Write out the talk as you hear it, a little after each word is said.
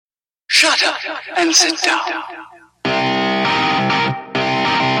Shut up and sit down.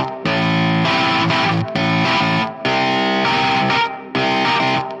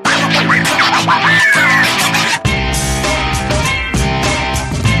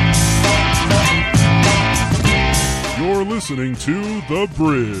 You're listening to The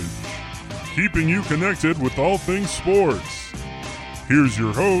Bridge, keeping you connected with all things sports. Here's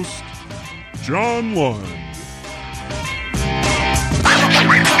your host, John Lund.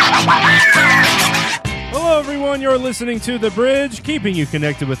 Hello everyone, you're listening to The Bridge, keeping you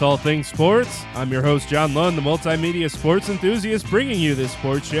connected with all things sports. I'm your host, John Lund, the multimedia sports enthusiast, bringing you this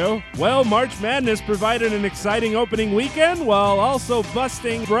sports show. Well, March Madness provided an exciting opening weekend while also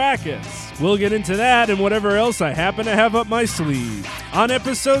busting brackets. We'll get into that and whatever else I happen to have up my sleeve on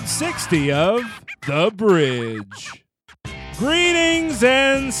episode 60 of The Bridge. Greetings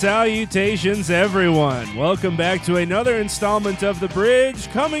and salutations, everyone. Welcome back to another installment of The Bridge,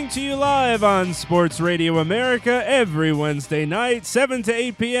 coming to you live on Sports Radio America every Wednesday night, 7 to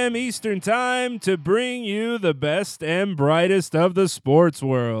 8 p.m. Eastern Time, to bring you the best and brightest of the sports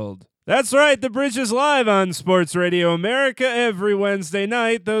world. That's right, The Bridge is live on Sports Radio America every Wednesday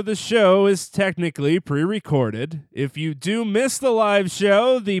night, though the show is technically pre-recorded. If you do miss the live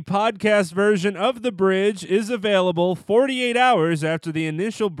show, the podcast version of The Bridge is available 48 hours after the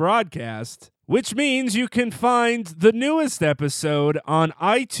initial broadcast, which means you can find the newest episode on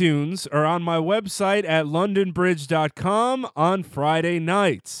iTunes or on my website at londonbridge.com on Friday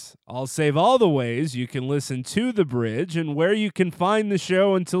nights. I'll save all the ways you can listen to The Bridge and where you can find the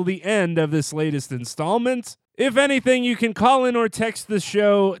show until the end of this latest installment. If anything, you can call in or text the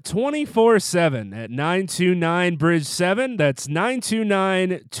show 24/7 at 929-BRIDGE-7. That's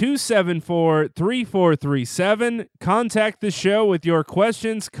 929-274-3437. Contact the show with your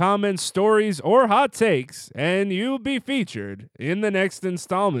questions, comments, stories, or hot takes, and you'll be featured in the next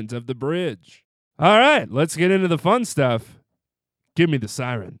installment of The Bridge. All right, let's get into the fun stuff. Give me the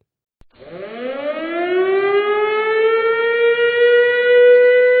siren.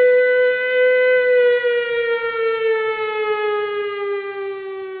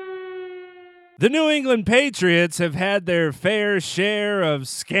 The New England Patriots have had their fair share of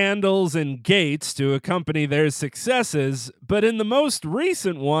scandals and gates to accompany their successes, but in the most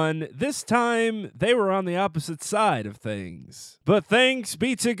recent one, this time they were on the opposite side of things. But thanks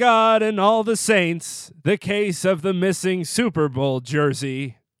be to God and all the saints, the case of the missing Super Bowl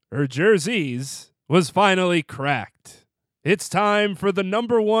jersey, or jerseys, was finally cracked. It's time for the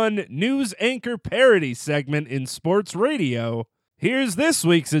 #1 news anchor parody segment in sports radio. Here's this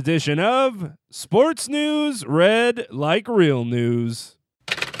week's edition of Sports News Read Like Real News.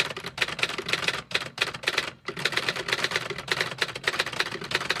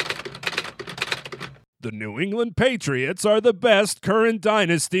 The New England Patriots are the best current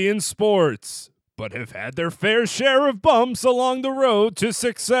dynasty in sports, but have had their fair share of bumps along the road to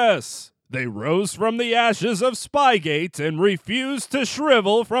success. They rose from the ashes of Spygate and refused to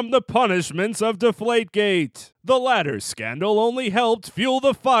shrivel from the punishments of Deflategate. The latter scandal only helped fuel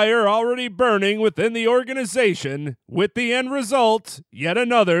the fire already burning within the organization, with the end result, yet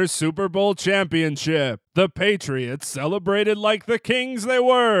another Super Bowl championship. The Patriots celebrated like the kings they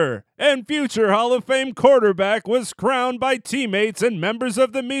were, and future Hall of Fame quarterback was crowned by teammates and members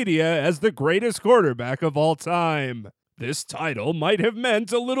of the media as the greatest quarterback of all time. This title might have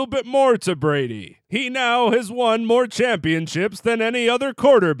meant a little bit more to Brady. He now has won more championships than any other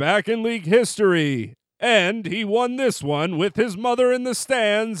quarterback in league history. And he won this one with his mother in the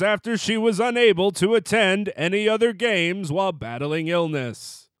stands after she was unable to attend any other games while battling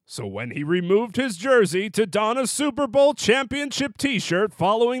illness. So when he removed his jersey to don a Super Bowl championship t-shirt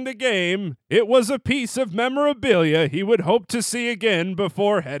following the game, it was a piece of memorabilia he would hope to see again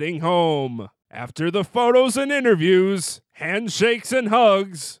before heading home. After the photos and interviews, handshakes and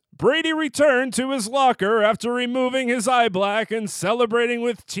hugs, Brady returned to his locker after removing his eye black and celebrating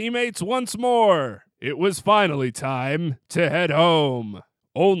with teammates once more. It was finally time to head home.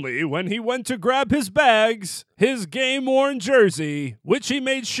 Only when he went to grab his bags, his game-worn jersey, which he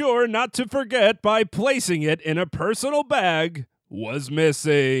made sure not to forget by placing it in a personal bag, was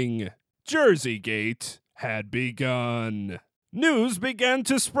missing. Jerseygate had begun. News began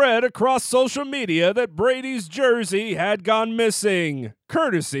to spread across social media that Brady's jersey had gone missing,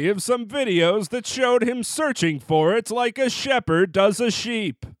 courtesy of some videos that showed him searching for it like a shepherd does a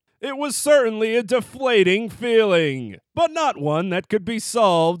sheep. It was certainly a deflating feeling, but not one that could be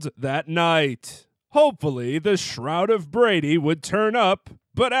solved that night. Hopefully, the Shroud of Brady would turn up,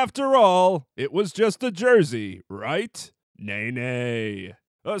 but after all, it was just a jersey, right? Nay, nay.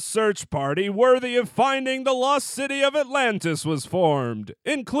 A search party worthy of finding the lost city of Atlantis was formed,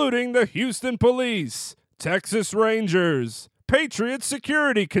 including the Houston Police, Texas Rangers, Patriot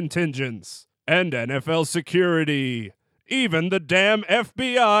security contingents, and NFL security. Even the damn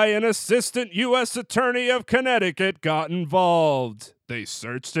FBI and Assistant U.S. Attorney of Connecticut got involved. They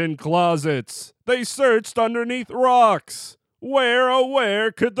searched in closets. They searched underneath rocks. Where, oh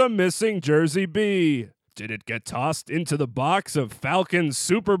where could the missing jersey be? Did it get tossed into the box of Falcons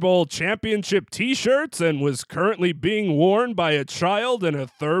Super Bowl championship t-shirts and was currently being worn by a child in a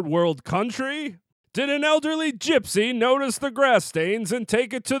third world country? Did an elderly gypsy notice the grass stains and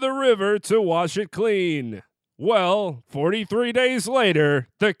take it to the river to wash it clean? Well, 43 days later,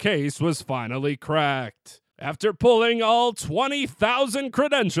 the case was finally cracked. After pulling all 20,000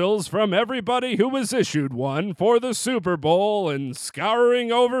 credentials from everybody who was issued one for the Super Bowl and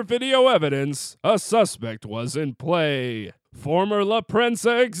scouring over video evidence, a suspect was in play. Former La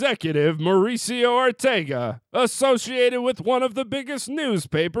Prensa executive Mauricio Ortega, associated with one of the biggest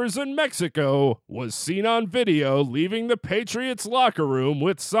newspapers in Mexico, was seen on video leaving the Patriots locker room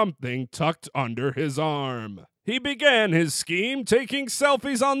with something tucked under his arm. He began his scheme taking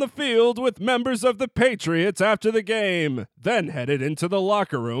selfies on the field with members of the Patriots after the game, then headed into the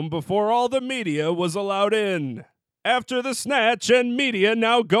locker room before all the media was allowed in. After the snatch and media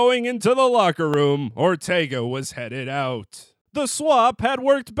now going into the locker room, Ortega was headed out. The swap had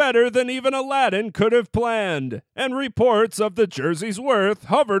worked better than even Aladdin could have planned, and reports of the jersey's worth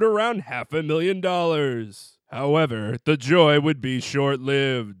hovered around $500,000. However, the joy would be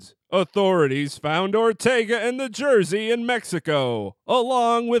short-lived. Authorities found Ortega and the jersey in Mexico,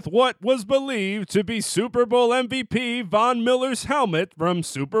 along with what was believed to be Super Bowl MVP Von Miller's helmet from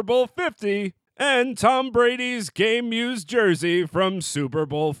Super Bowl 50 and Tom Brady's game-used jersey from Super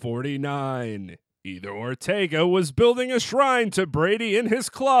Bowl 49. Either Ortega was building a shrine to Brady in his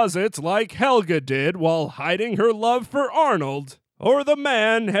closet like Helga did while hiding her love for Arnold, or the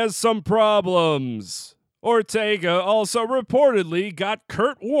man has some problems. Ortega also reportedly got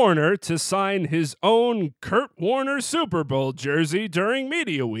Kurt Warner to sign his own Kurt Warner Super Bowl jersey during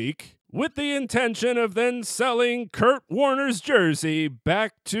Media Week, with the intention of then selling Kurt Warner's jersey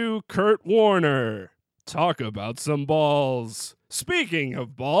back to Kurt Warner. Talk about some balls. Speaking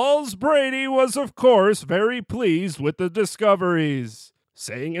of balls, Brady was of course very pleased with the discoveries,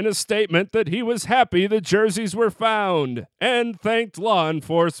 saying in a statement that he was happy the jerseys were found and thanked law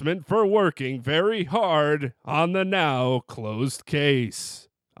enforcement for working very hard on the now closed case.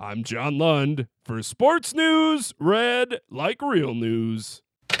 I'm John Lund for Sports News Read Like Real News.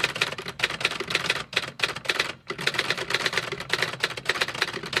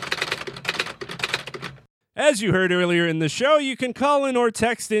 As you heard earlier in the show, you can call in or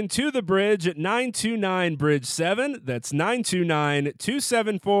text in to the Bridge at 929-BRIDGE-7. That's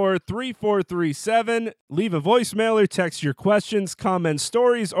 929-274-3437. Leave a voicemail or text your questions, comments,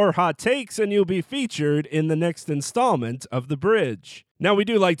 stories, or hot takes, and you'll be featured in the next installment of The Bridge. Now, we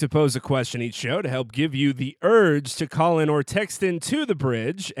do like to pose a question each show to help give you the urge to call in or text in to The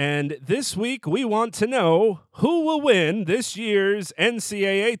Bridge, and this week we want to know who will win this year's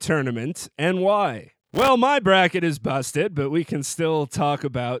NCAA Tournament and why. Well, my bracket is busted, but we can still talk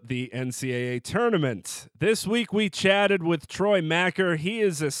about the NCAA Tournament. This week we chatted with Troy Macker. He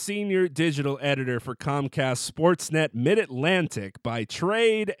is a senior digital editor for Comcast Sportsnet Mid-Atlantic by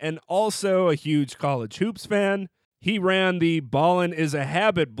trade and also a huge college hoops fan. He ran the Ballin' is a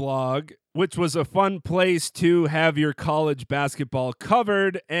Habit blog, which was a fun place to have your college basketball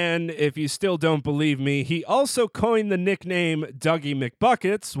covered. And if you still don't believe me, he also coined the nickname Dougie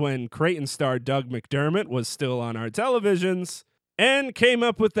McBuckets when Creighton star Doug McDermott was still on our televisions, and came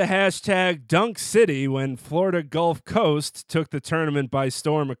up with the hashtag Dunk City when Florida Gulf Coast took the tournament by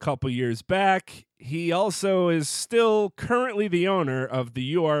storm a couple years back. He also is still currently the owner of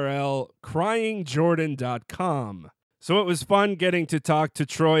the URL cryingjordan.com. So it was fun getting to talk to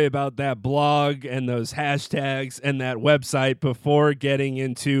Troy about that blog and those hashtags and that website before getting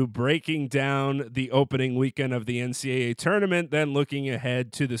into breaking down the opening weekend of the NCAA tournament, then looking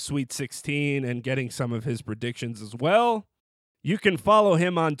ahead to the Sweet 16 and getting some of his predictions as well. You can follow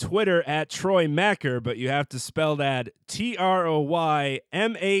him on Twitter at Troy Macker, but you have to spell that TroyMachir.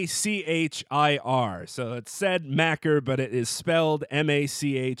 So it's said Macker, but it is spelled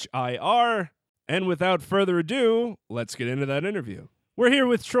Machir. And without further ado, let's get into that interview. We're here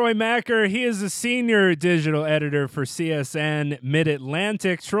with Troy Macker. He is a senior digital editor for CSN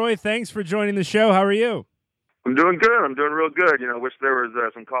Mid-Atlantic. Troy, thanks for joining the show. How are you? I'm doing good. I'm doing real good. Wish there was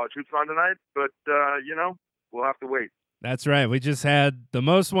some college hoops on tonight, but, we'll have to wait. That's right. We just had the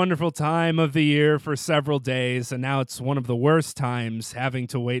most wonderful time of the year for several days, and now it's one of the worst times having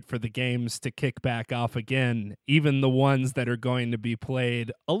to wait for the games to kick back off again, even the ones that are going to be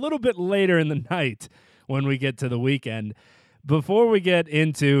played a little bit later in the night when we get to the weekend. Before we get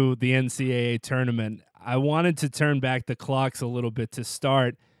into the NCAA tournament, I wanted to turn back the clocks a little bit to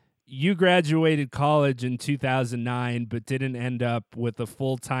start. You graduated college in 2009, but didn't end up with a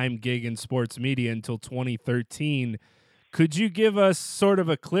full-time gig in sports media until 2013. Could you give us sort of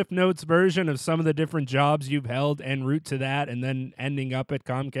a Cliff Notes version of some of the different jobs you've held en route to that and then ending up at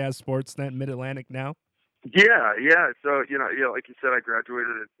Comcast Sportsnet Mid-Atlantic now? Yeah. So, like you said, I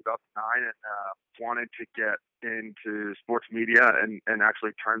graduated in 2009 and wanted to get into sports media and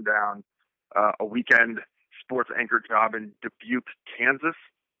actually turned down a weekend sports anchor job in Dubuque, Kansas,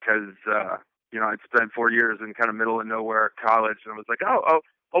 because, I'd spent 4 years in kind of middle of nowhere college, and I was like,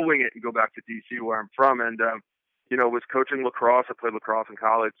 I'll wing it and go back to D.C. where I'm from. And, was coaching lacrosse. I played lacrosse in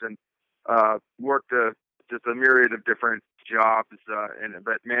college and worked just a myriad of different jobs in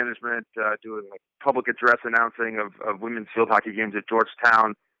event management, doing like public address announcing of women's field hockey games at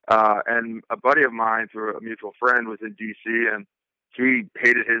Georgetown. And a buddy of mine, through a mutual friend, was in D.C. and he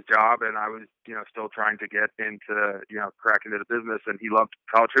hated his job, and I was, still trying to get into, crack into the business. And he loved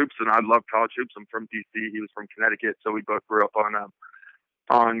college hoops, and I loved college hoops. I'm from D.C. He was from Connecticut, so we both grew up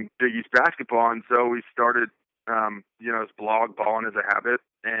on Big East basketball. And so we started, this blog, Ballin' as a Habit,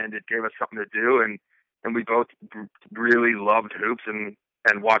 and it gave us something to do. And we both really loved hoops and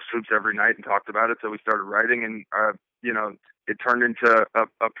watched hoops every night and talked about it. So we started writing, and, it turned into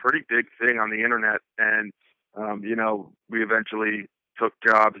a pretty big thing on the internet. And, we eventually took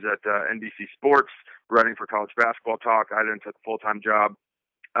jobs at NBC Sports, writing for College Basketball Talk. I then took a full-time job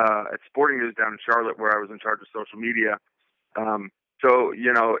at Sporting News down in Charlotte, where I was in charge of social media.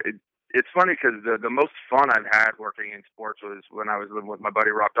 It's funny because the most fun I've had working in sports was when I was living with my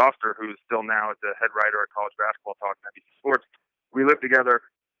buddy Rob Doster, who's still now the head writer at College Basketball Talk and NBC Sports. We lived together.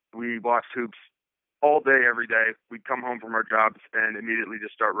 We watched hoops all day, every day. We'd come home from our jobs and immediately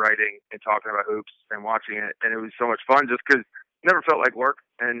just start writing and talking about hoops and watching it. And it was so much fun just because it never felt like work.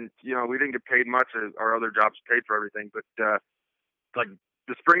 And, we didn't get paid much. Our other jobs paid for everything. But, like,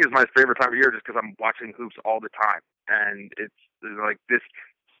 the spring is my favorite time of year just because I'm watching hoops all the time. And it's like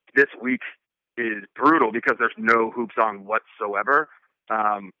this week is brutal because there's no hoops on whatsoever.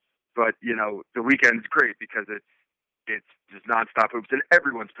 But, the weekend's great because it's just nonstop hoops and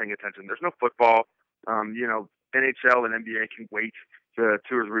everyone's paying attention. There's no football. NHL and NBA can wait for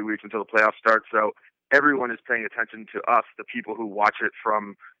 2 or 3 weeks until the playoffs start. So everyone is paying attention to us, the people who watch it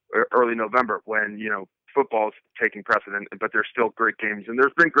from early November when, football's taking precedent, but there's still great games. And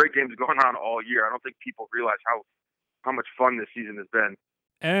there's been great games going on all year. I don't think people realize how much fun this season has been.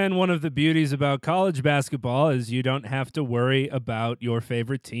 And one of the beauties about college basketball is you don't have to worry about your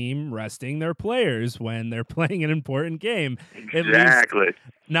favorite team resting their players when they're playing an important game. Exactly. At least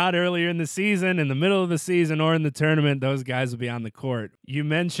not earlier in the season, in the middle of the season, or in the tournament, those guys will be on the court. You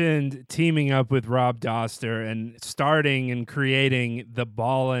mentioned teaming up with Rob Doster and starting and creating the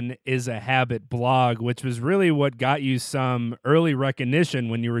Ballin' is a Habit blog, which was really what got you some early recognition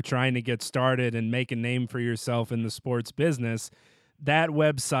when you were trying to get started and make a name for yourself in the sports business. That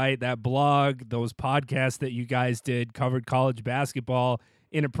website, that blog, those podcasts that you guys did covered college basketball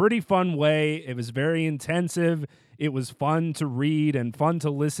in a pretty fun way. It was very intensive. It was fun to read and fun to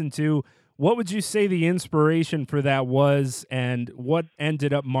listen to. What would you say the inspiration for that was, and what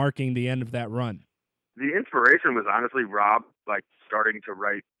ended up marking the end of that run? The inspiration was honestly Rob, like, starting to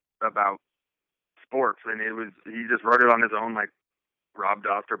write about sports, and he just wrote it on his own, like, Rob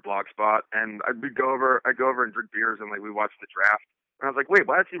Doster blogspot. And I'd go over and drink beers, and like we watched the draft. And I was like, wait,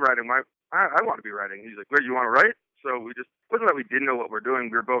 why is he writing? I want to be writing. He's like, wait, you want to write? So we just, wasn't that we didn't know what we're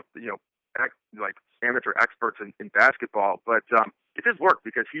doing. We were both, like amateur experts in basketball, but it just worked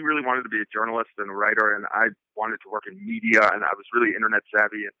because he really wanted to be a journalist and a writer, and I wanted to work in media, and I was really internet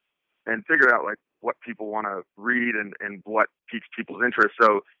savvy and figured out like what people want to read and what piques people's interest.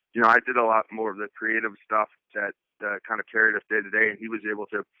 So, I did a lot more of the creative stuff that kind of carried us day to day, and he was able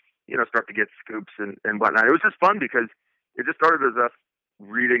to, start to get scoops and whatnot. It was just fun because it just started as us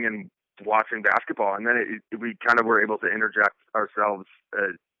reading and watching basketball, and then we kind of were able to interject ourselves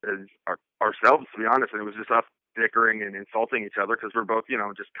as ourselves, to be honest. And it was just us bickering and insulting each other because we're both,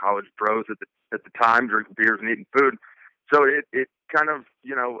 just college pros at the time, drinking beers and eating food. So it kind of,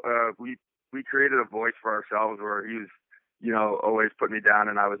 we created a voice for ourselves where he was, always putting me down,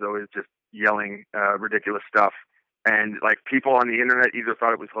 and I was always just yelling ridiculous stuff. And like people on the internet either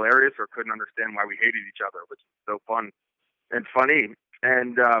thought it was hilarious or couldn't understand why we hated each other, which is so fun and funny.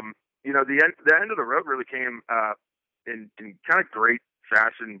 And the end of the road really came in kind of great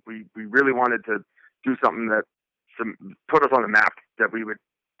fashion. We really wanted to do something that put us on the map, that we would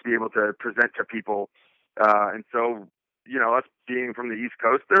be able to present to people. And so, us being from the East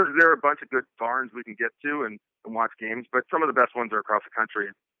Coast, there are a bunch of good barns we can get to and watch games, but some of the best ones are across the country.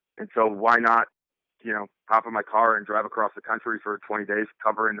 And so why not, hop in my car and drive across the country for 20 days,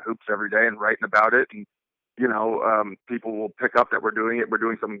 covering the hoops every day and writing about it. And, people will pick up that we're doing it. We're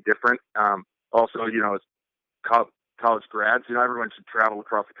doing something different. Also, as college grads, everyone should travel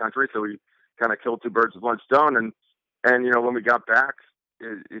across the country. So we kind of killed two birds with one stone. And when we got back,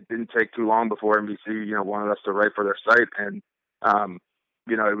 it didn't take too long before NBC, wanted us to write for their site. And,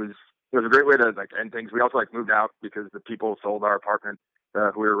 it was a great way to end things. We also moved out because the people sold our apartment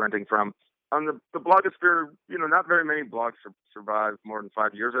who we were renting from. On the blogosphere, not very many blogs survive more than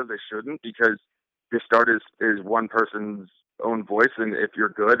 5 years, as they shouldn't, because the start is one person's own voice. And if you're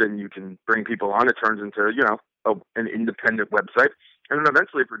good and you can bring people on, it turns into, an independent website. And then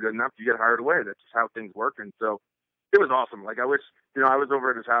eventually, if you're good enough, you get hired away. That's just how things work. And so it was awesome. I wish, I was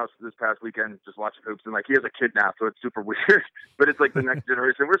over at his house this past weekend just watching hoops, and he has a kid now, so it's super weird. But it's the next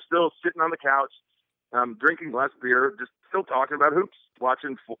generation. We're still sitting on the couch, drinking less beer, just still talking about hoops,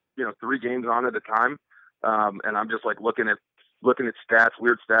 watching 3 games on at a time. And I'm just looking at stats,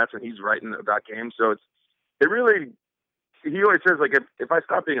 weird stats, and he's writing about games. So he always says if I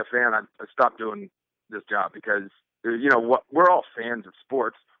stop being a fan, I stop doing this job, because we're all fans of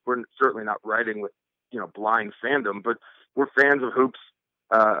sports. We're certainly not writing with blind fandom, but we're fans of hoops.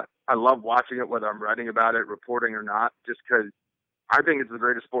 I love watching it, whether I'm writing about it, reporting or not, just because I think it's the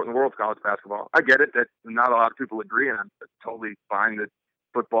greatest sport in the world, college basketball. I get it that not a lot of people agree, and I'm totally fine that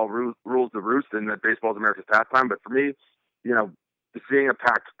football rules the roost and that baseball is America's pastime. But for me, seeing a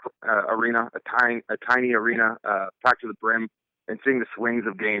packed arena, a tiny arena, packed to the brim, and seeing the swings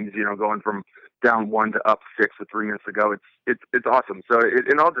of games, going from down 1 to up 6 with 3 minutes to go, it's awesome. So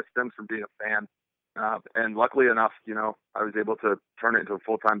it all just stems from being a fan. And luckily enough, I was able to turn it into a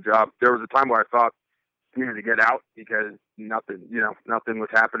full-time job. There was a time where I thought I needed to get out because nothing was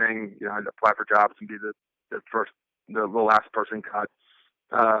happening. I had to apply for jobs and be the last person cut.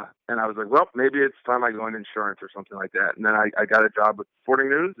 And I was like, well, maybe it's time I go into insurance or something like that. And then I got a job with Sporting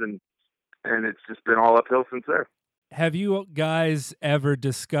News, and it's just been all uphill since there. Have you guys ever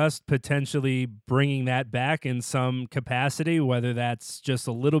discussed potentially bringing that back in some capacity, whether that's just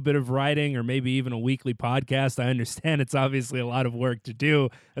a little bit of writing or maybe even a weekly podcast? I understand it's obviously a lot of work to do,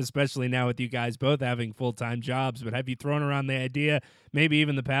 especially now with you guys both having full-time jobs, but have you thrown around the idea, maybe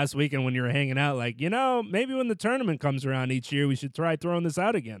even the past weekend when you were hanging out, maybe when the tournament comes around each year, we should try throwing this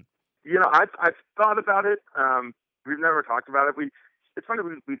out again? I've thought about it. We've never talked about it. It's funny,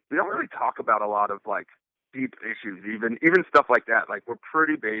 we don't really talk about a lot of deep issues, even stuff like that. We're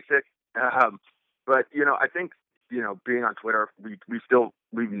pretty basic. But I think, being on Twitter,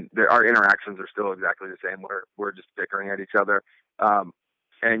 our interactions are still exactly the same. We're just bickering at each other. And,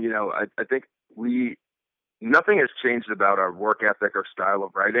 I think nothing has changed about our work ethic or style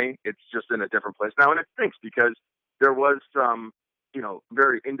of writing. It's just in a different place now. And it stinks because there was some,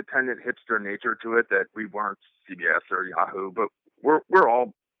 very independent hipster nature to it that we weren't CBS or Yahoo, but we're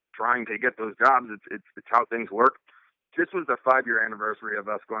all trying to get those jobs. It's how things work. This was the 5-year anniversary of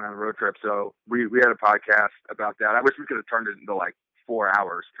us going on a road trip, so we had a podcast about that. I wish we could have turned it into 4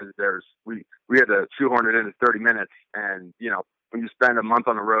 hours, because we had to shoehorn it into 30 minutes. And when you spend a month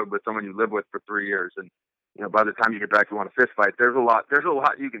on the road with someone you live with for 3 years, and by the time you get back you want a fist fight, there's a lot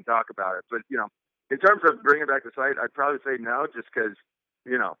you can talk about it. But in terms of bringing back the site, I'd probably say no, just because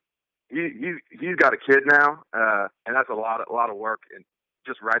he's got a kid now, and that's a lot of work. And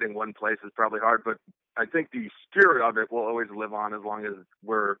just writing one place is probably hard, but I think the spirit of it will always live on as long as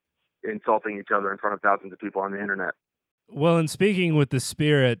we're insulting each other in front of thousands of people on the internet. Well, and speaking with the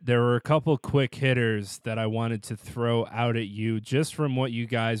spirit, there were a couple quick hitters that I wanted to throw out at you just from what you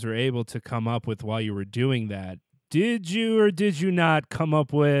guys were able to come up with while you were doing that. Did you or did you not come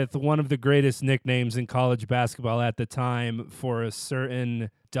up with one of the greatest nicknames in college basketball at the time for a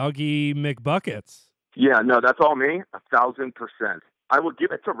certain Dougie McBuckets? Yeah, no, that's all me, 1,000%. I will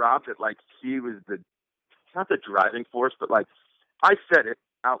give it to Rob that he was not the driving force, but I said it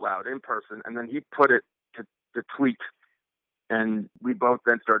out loud in person, and then he put it to tweet, and we both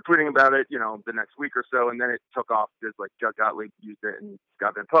then started tweeting about it, the next week or so, and then it took off because Chuck Gottlieb used it, and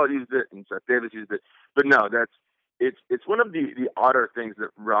Scott Van Pelt used it, and Seth Davis used it. But no, it's one of the odder things that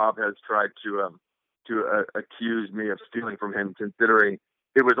Rob has tried to accuse me of stealing from him, considering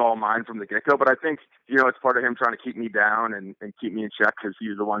it was all mine from the get-go. But I think, it's part of him trying to keep me down and keep me in check, because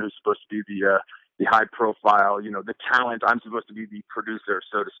he's the one who's supposed to be the high profile, the talent. I'm supposed to be the producer,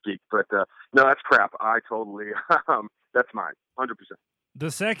 so to speak. But no, that's crap. I totally, that's mine, 100%.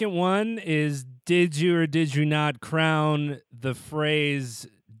 The second one is, did you or did you not crown the phrase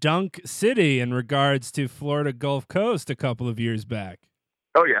Dunk City in regards to Florida Gulf Coast a couple of years back?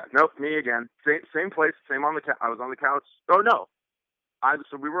 Oh yeah, nope, me again. Same place, same on the couch. I was on the couch. Oh no,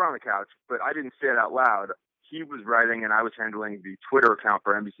 so we were on the couch, but I didn't say it out loud. He was writing, and I was handling the Twitter account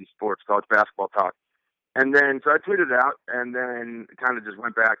for NBC Sports, College Basketball Talk. And then, so I tweeted it out, and then kind of just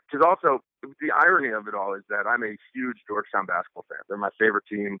went back. Because also, the irony of it all is that I'm a huge Georgetown basketball fan. They're my favorite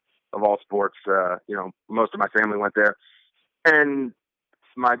team of all sports. Most of my family went there. And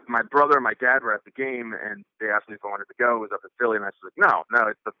my brother and my dad were at the game, and they asked me if I wanted to go. It was up in Philly, and I was like, no,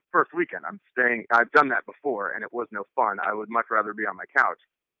 it's the first weekend. I'm staying. I've done that before, and it was no fun. I would much rather be on my couch.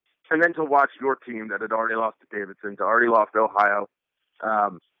 And then to watch your team that had already lost to Davidson, to already lost to Ohio,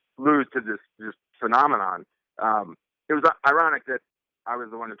 lose to this phenomenon. It was ironic that I was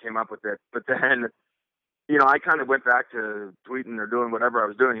the one who came up with it, but then, I kind of went back to tweeting or doing whatever I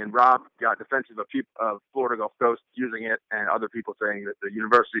was doing, and Rob got defensive of Florida Gulf Coast using it, and other people saying that the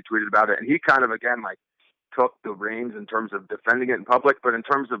university tweeted about it, and he kind of again took the reins in terms of defending it in public, but in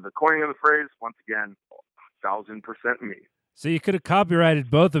terms of the coining of the phrase, once again, 1,000% me. So you could have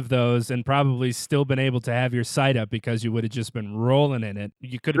copyrighted both of those and probably still been able to have your site up because you would have just been rolling in it.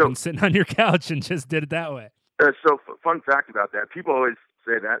 You could have been sitting on your couch and just did it that way. Fun fact about that. People always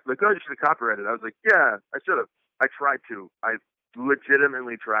say that. Like, oh, you should have copyrighted. I was like, yeah, I should have. I tried to. I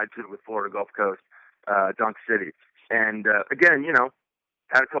legitimately tried to with Florida Gulf Coast, Dunk City. And, again,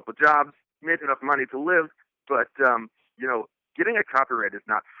 had a couple of jobs, made enough money to live, but, getting a copyright is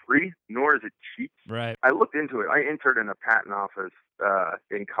not free, nor is it cheap. Right. I looked into it. I interned in a patent office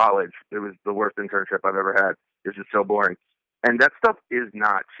in college. It was the worst internship I've ever had. It was just so boring. And that stuff is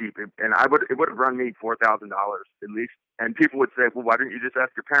not cheap. And it would have run me $4,000 at least. And people would say, well, why didn't you just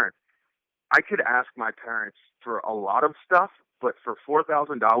ask your parents? I could ask my parents for a lot of stuff, but for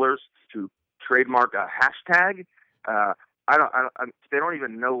 $4,000 to trademark a hashtag, they don't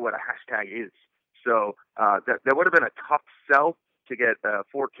even know what a hashtag is. So that would have been a tough sell to get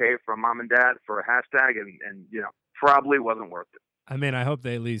 4K from mom and dad for a hashtag, and probably wasn't worth it. I mean, I hope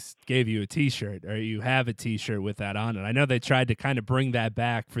they at least gave you a T-shirt, or you have a T-shirt with that on it. I know they tried to kind of bring that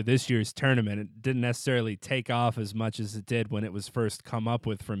back for this year's tournament. It didn't necessarily take off as much as it did when it was first come up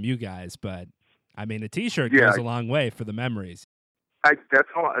with from you guys, but I mean, a T-shirt goes a long way for the memories. That's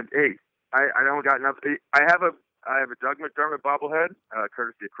all. Hey, I don't got enough. I have a Doug McDermott bobblehead,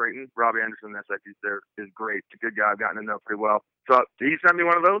 courtesy of Creighton. Robbie Anderson, that's like, is great. He's a good guy. I've gotten to know pretty well. So he sent me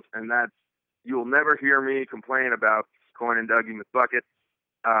one of those, and you'll never hear me complain about coining Dougie McBucket.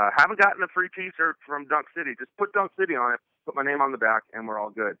 Haven't gotten a free T-shirt from Dunk City. Just put Dunk City on it, put my name on the back, and we're all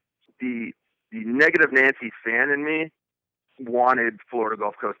good. The negative Nancy fan in me wanted Florida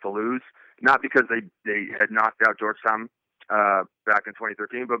Gulf Coast to lose, not because they had knocked out Georgetown back in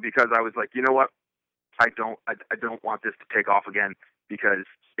 2013, but because I was like, you know what? I don't want this to take off again, because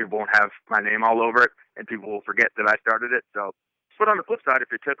it won't have my name all over it, and people will forget that I started it. So, but on the flip side,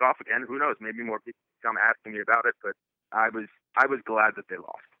 if it took off again, who knows? Maybe more people come asking me about it. But I was glad that they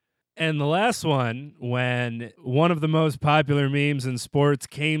lost. And the last one, when one of the most popular memes in sports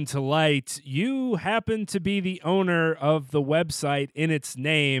came to light, you happened to be the owner of the website in its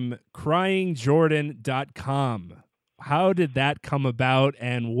name, cryingjordan.com. How did that come about,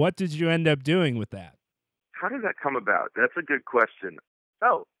 and what did you end up doing with that? How did that come about? That's a good question.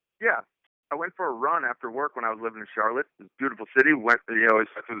 Oh, yeah. I went for a run after work when I was living in Charlotte. It's a beautiful city. Went,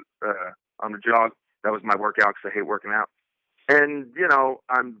 on the jog. That was my workout because I hate working out. And,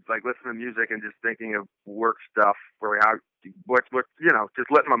 I'm like listening to music and just thinking of work stuff,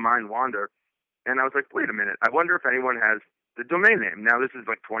 just letting my mind wander. And I was like, wait a minute. I wonder if anyone has the domain name. Now, this is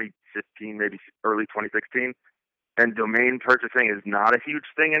like 2015, maybe early 2016. And domain purchasing is not a huge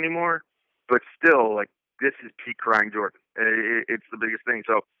thing anymore. But still, like, this is peak Crying Jordan. It's the biggest thing.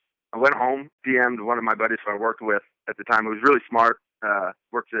 So I went home, DM'd one of my buddies who I worked with at the time, who was really smart,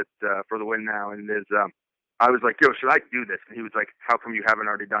 works at For the Win now, and I was like, yo, should I do this? And he was like, how come you haven't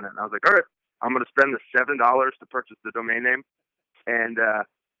already done it? And I was like, all right, I'm going to spend the $7 to purchase the domain name. And I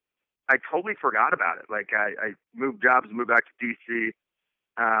totally forgot about it. Like, I moved jobs, moved back to D.C.,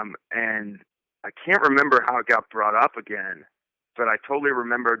 and I can't remember how it got brought up again, but I totally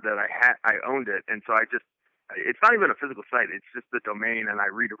remembered that I owned it. And so it's not even a physical site. It's just the domain, and I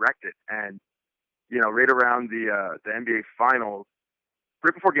redirect it. And, right around the NBA Finals,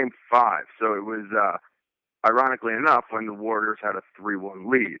 right before Game 5. So it was, ironically enough, when the Warriors had a 3-1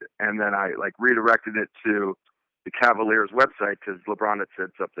 lead. And then I, redirected it to the Cavaliers website because LeBron had said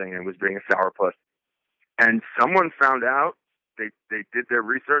something and was being a sourpuss. And someone found out. They did their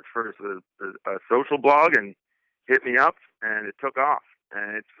research for a social blog and hit me up, and it took off.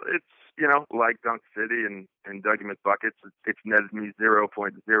 And it's like Dunk City and Dougie McBuckets, it's netted me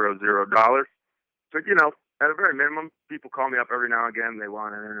 $0.00. But at a very minimum, people call me up every now and again. They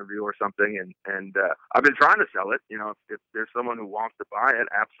want an interview or something, and I've been trying to sell it. If there's someone who wants to buy it,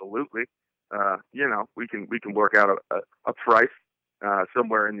 absolutely. We can work out a price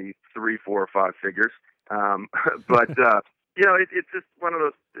somewhere in the 3, 4, or 5 figures. But it's just one of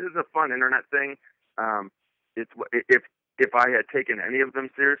those. It's a fun internet thing. If I had taken any of them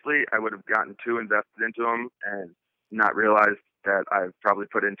seriously, I would have gotten too invested into them and not realized that I've probably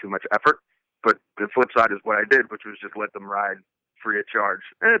put in too much effort. But the flip side is what I did, which was just let them ride free of charge.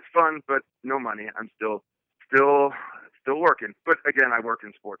 And it's fun, but no money. I'm still working. But again, I work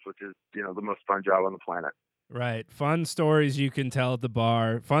in sports, which is, the most fun job on the planet. Right. Fun stories you can tell at the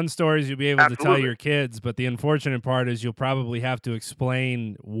bar. Fun stories you'll be able Absolutely. to tell your kids. But the unfortunate part is you'll probably have to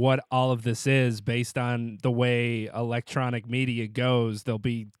explain what all of this is based on the way electronic media goes. There'll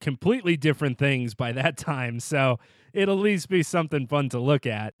be completely different things by that time. So it'll at least be something fun to look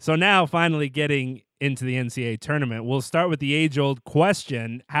at. So now finally getting into the NCAA tournament, we'll start with the age-old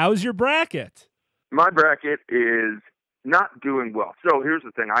question. How's your bracket? My bracket is not doing well. So here's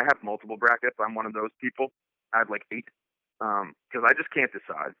the thing. I have multiple brackets. I'm one of those people. I have like 8 because I just can't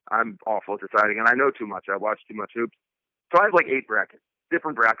decide. I'm awful at deciding, and I know too much. I watch too much hoops. So I have like 8 brackets,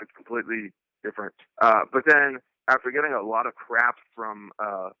 different brackets, completely different. But then after getting a lot of crap from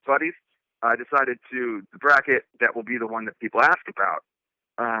buddies, I decided the bracket that will be the one that people ask about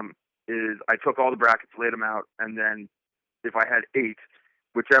is I took all the brackets, laid them out, and then if I had 8,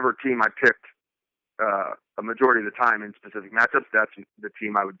 whichever team I picked a majority of the time in specific matchups, that's the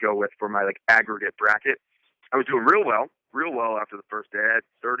team I would go with for my aggregate bracket. I was doing real well after the first day. I had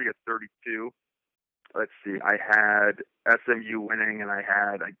 30 at 32. Let's see. I had SMU winning, and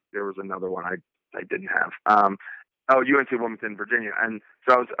there was another one I didn't have. UNC Wilmington, Virginia. And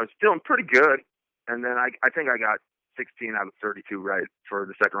so I was feeling pretty good. And then I think I got 16 out of 32 right for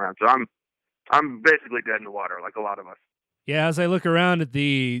the second round. So I'm basically dead in the water, like a lot of us. Yeah, as I look around at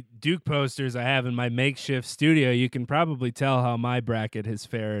the Duke posters I have in my makeshift studio, you can probably tell how my bracket has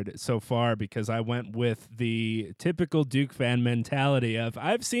fared so far because I went with the typical Duke fan mentality of,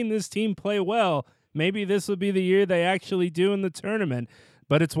 I've seen this team play well. Maybe this will be the year they actually do in the tournament.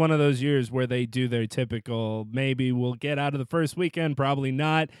 But it's one of those years where they do their typical, maybe we'll get out of the first weekend, probably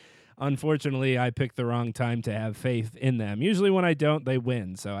not. Unfortunately, I picked the wrong time to have faith in them. Usually when I don't, they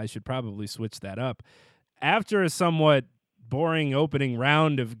win, so I should probably switch that up. After a somewhat boring opening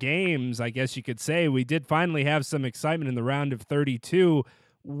round of games, I guess you could say, we did finally have some excitement in the round of 32.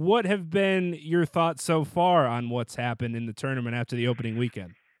 What have been your thoughts so far on what's happened in the tournament after the opening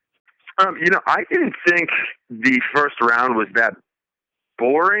weekend? I didn't think the first round was that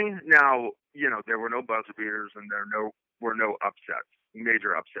boring. Now, there were no buzzer beaters and there were no upsets,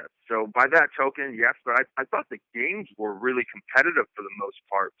 major upsets. So by that token, yes, but I thought the games were really competitive for the most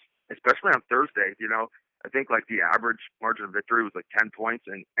part, especially on Thursday. I think the average margin of victory was 10 points,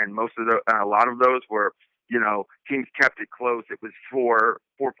 and most of a lot of those were, teams kept it close. It was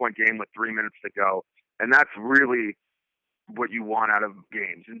 4-point game with 3 minutes to go, and that's really what you want out of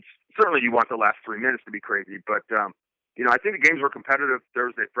games. And certainly you want the last 3 minutes to be crazy, but I think the games were competitive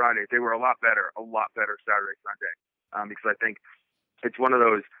Thursday, Friday. They were a lot better Saturday, Sunday, because I think it's one of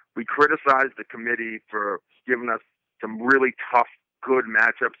those. We criticized the committee for giving us some really tough, good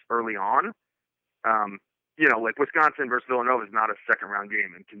matchups early on. Wisconsin versus Villanova is not a second-round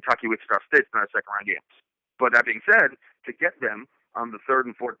game, and Kentucky Wichita State's not a second-round game. But that being said, to get them on the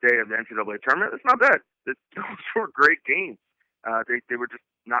 3rd and 4th day of the NCAA tournament, it's not bad. Those were great games. They were just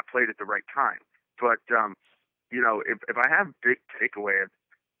not played at the right time. But if I have big takeaway,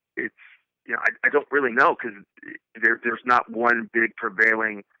 it's I don't really know because there's not one big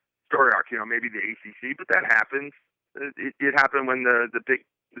prevailing story arc. Maybe the ACC, but that happens. It happened when the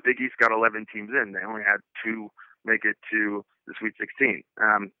Big East got 11 teams in. They only had 2 make it to the Sweet 16.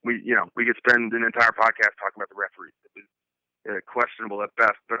 We could spend an entire podcast talking about the referees. It was questionable at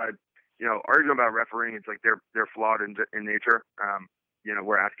best. But arguing about refereeing, it's they're flawed in nature.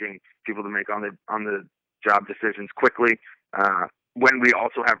 We're asking people to make on the job decisions quickly when we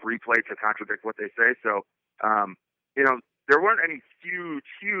also have replay to contradict what they say. So there weren't any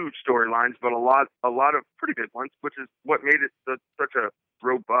huge storylines, but a lot of pretty big ones, which is what made it such a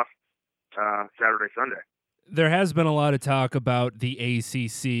robust Saturday, Sunday. There has been a lot of talk about the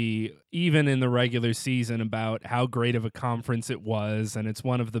ACC, even in the regular season, about how great of a conference it was, and it's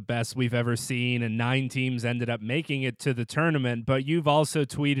one of the best we've ever seen, and 9 teams ended up making it to the tournament. But you've also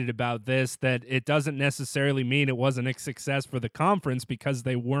tweeted about this, that it doesn't necessarily mean it wasn't a success for the conference because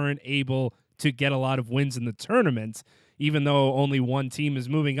they weren't able to get a lot of wins in the tournament. Even though only one team is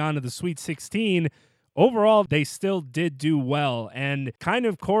moving on to the Sweet 16, overall, they still did do well, and kind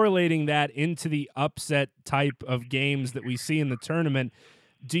of correlating that into the upset type of games that we see in the tournament.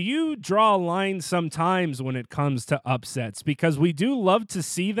 Do you draw a line sometimes when it comes to upsets? Because we do love to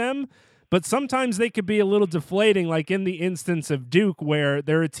see them, but sometimes they could be a little deflating, like in the instance of Duke, where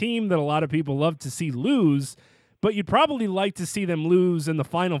they're a team that a lot of people love to see lose, but you'd probably like to see them lose in the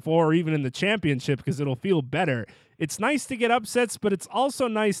Final Four or even in the championship because it'll feel better. It's nice to get upsets, but it's also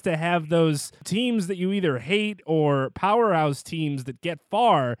nice to have those teams that you either hate or powerhouse teams that get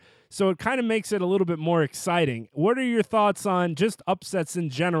far, so it kind of makes it a little bit more exciting. What are your thoughts on just upsets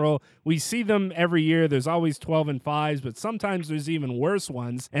in general? We see them every year. There's always 12 and 5s, but sometimes there's even worse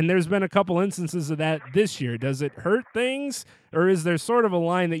ones, and there's been a couple instances of that this year. Does it hurt things, or is there sort of a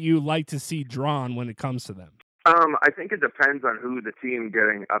line that you like to see drawn when it comes to them? I think it depends on who the team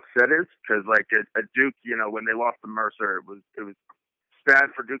getting upset is, because like at Duke, when they lost to Mercer, it was bad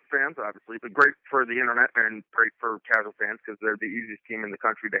for Duke fans, obviously, but great for the internet and great for casual fans because they're the easiest team in the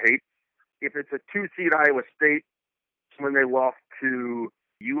country to hate. If it's a 2-seed Iowa State when they lost to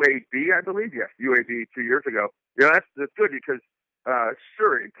UAB, I believe, yes, UAB 2 years ago, that's good because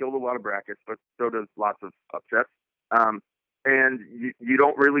sure, it killed a lot of brackets, but so does lots of upsets. And you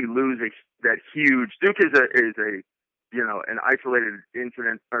don't really lose that huge. Duke is a an isolated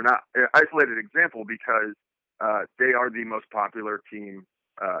incident or not isolated example because they are the most popular team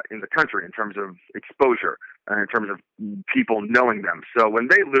in the country in terms of exposure and in terms of people knowing them. So when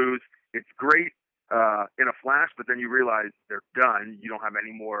they lose, it's great in a flash, but then you realize they're done. You don't have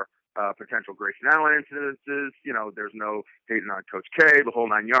any more potential Grayson Allen incidences. There's no hating on Coach K, the whole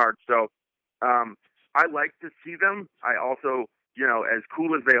 9 yards. So. I like to see them. I also, as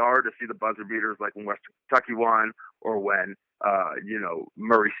cool as they are to see the buzzer beaters like when Western Kentucky won or when,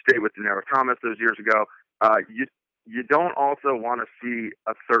 Murray State with Daenerys Thomas those years ago, you don't also want to see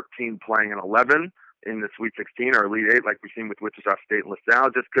a 13 playing an 11 in the Sweet 16 or Elite 8 like we've seen with Wichita State and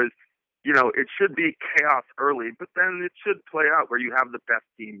LaSalle just because, it should be chaos early, but then it should play out where you have the best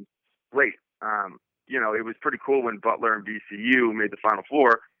teams late. It was pretty cool when Butler and VCU made the Final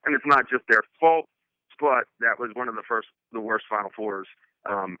Four, and it's not just their fault, but that was one of the worst Final Fours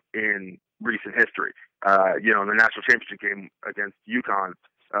in recent history. The national championship game against UConn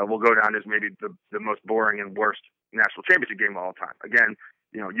will go down as maybe the most boring and worst national championship game of all time. Again,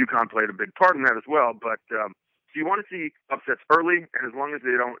 UConn played a big part in that as well, but so you want to see upsets early, and as long as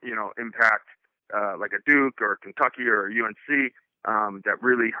they don't, impact like a Duke or Kentucky or UNC, that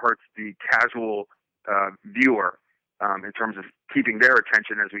really hurts the casual viewer in terms of keeping their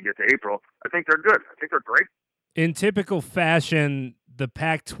attention as we get to April. I think they're good. I think they're great. In typical fashion, the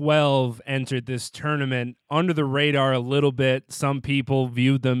Pac-12 entered this tournament under the radar a little bit. Some people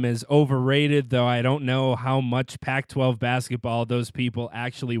viewed them as overrated, though I don't know how much Pac-12 basketball those people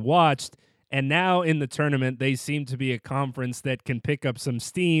actually watched. And now in the tournament, they seem to be a conference that can pick up some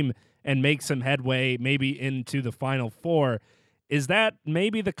steam and make some headway, maybe into the Final Four. Is that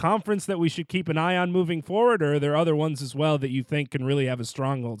maybe the conference that we should keep an eye on moving forward, or are there other ones as well that you think can really have a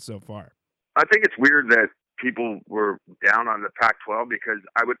stronghold so far? I think it's weird that people were down on the Pac-12 because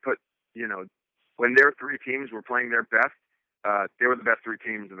I would put, when their 3 teams were playing their best, they were the best 3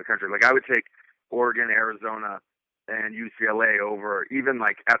 teams in the country. Like I would take Oregon, Arizona, and UCLA over even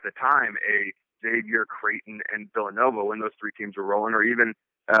like at the time a Xavier, Creighton, and Villanova when those 3 teams were rolling, or even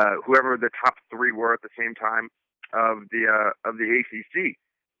whoever the top 3 were at the same time of the ACC.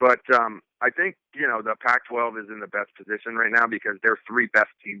 But I think, the Pac-12 is in the best position right now because their 3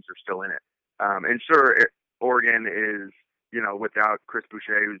 best teams are still in it. And sure, Oregon is, without Chris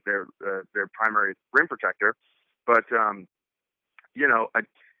Boucher, who's their primary rim protector. But,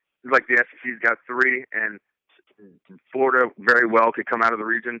 like the SEC's got 3, and Florida very well could come out of the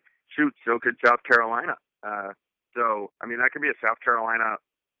region. Shoot, so could South Carolina. That could be a South Carolina,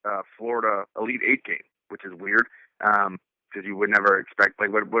 Florida Elite 8 game, which is weird because you would never expect,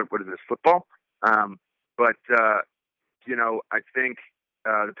 like, what is this, football? I think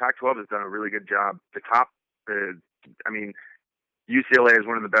the Pac-12 has done a really good job. UCLA is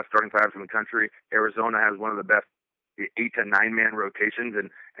one of the best starting fives in the country. Arizona has one of the best 8 to 9 man rotations,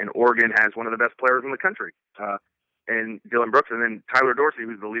 and Oregon has one of the best players in the country. And Dylan Brooks, and then Tyler Dorsey,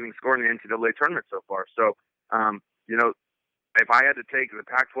 who's the leading scorer in the NCAA tournament so far. So, if I had to take the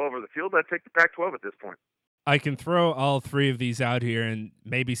Pac-12 or the field, I'd take the Pac-12 at this point. I can throw all three of these out here and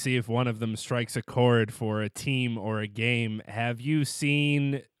maybe see if one of them strikes a chord for a team or a game. Have you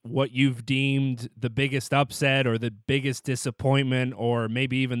seen what you've deemed the biggest upset or the biggest disappointment or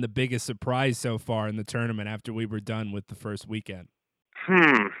maybe even the biggest surprise so far in the tournament after we were done with the first weekend?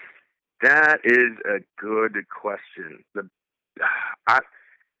 That is a good question.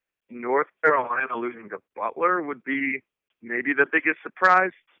 North Carolina losing to Butler would be maybe the biggest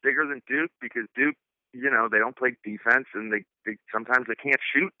surprise, bigger than Duke, because Duke, they don't play defense, and they sometimes they can't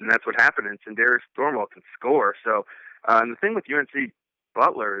shoot, and that's what happened. And Sindarius Stormwell can score. So, and the thing with UNC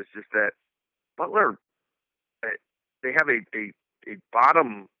Butler is just that Butler, they have a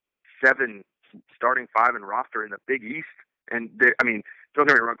bottom 7 starting 5 in roster in the Big East, and don't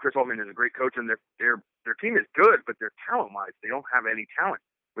get me wrong, Chris Holtman is a great coach, and their team is good, but their talent-wise, they don't have any talent,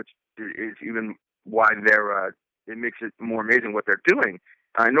 which is even why it makes it more amazing what they're doing.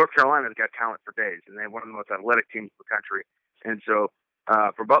 North Carolina's got talent for days, and they have one of the most athletic teams in the country. And so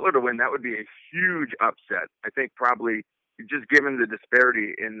for Butler to win, that would be a huge upset. I think probably just given the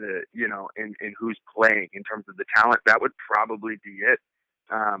disparity in in who's playing in terms of the talent, that would probably be it.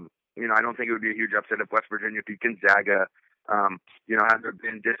 I don't think it would be a huge upset if West Virginia beat Gonzaga. Have there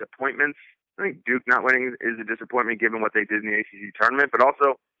been disappointments? I think Duke not winning is a disappointment given what they did in the ACC tournament, but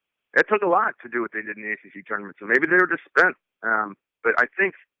also it took a lot to do what they did in the ACC tournament. So maybe they were just spent. But I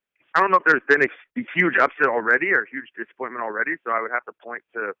don't know if there's been a huge upset already or a huge disappointment already. So I would have to point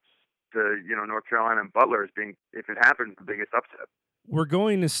to North Carolina and Butler as being, if it happens, the biggest upset. We're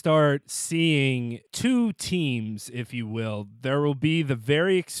going to start seeing two teams, if you will. There will be the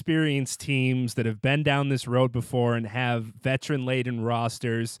very experienced teams that have been down this road before and have veteran-laden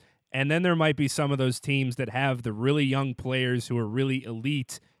rosters. And then there might be some of those teams that have the really young players who are really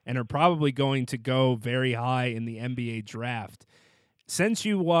elite and are probably going to go very high in the NBA draft. Since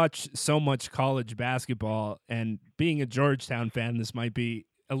you watch so much college basketball, and being a Georgetown fan, this might be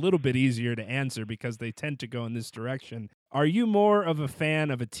a little bit easier to answer because they tend to go in this direction. Are you more of a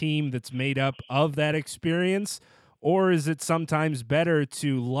fan of a team that's made up of that experience, or is it sometimes better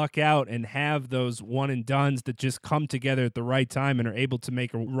to luck out and have those one-and-dones that just come together at the right time and are able to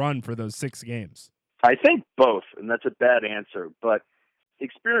make a run for those 6 games? I think both, and that's a bad answer, but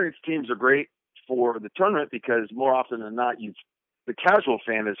experienced teams are great for the tournament because more often than not, the casual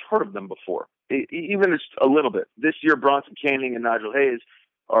fan has heard of them before, even just a little bit. This year, Bronson Canning and Nigel Hayes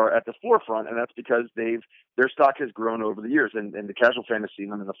are at the forefront, and that's because their stock has grown over the years, and the casual fan has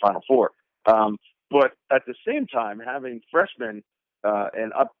seen them in the Final Four. But at the same time, having freshmen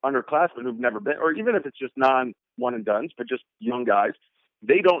and underclassmen who've never been, or even if it's just non-one-and-dones, but just young guys,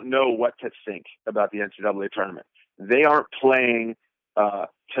 they don't know what to think about the NCAA tournament. They aren't playing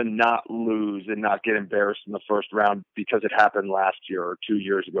to not lose and not get embarrassed in the first round because it happened last year or 2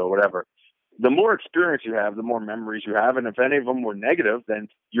 years ago, whatever. The more experience you have, the more memories you have, and if any of them were negative, then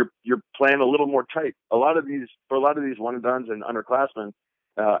you're playing a little more tight. For a lot of these one and dones and underclassmen,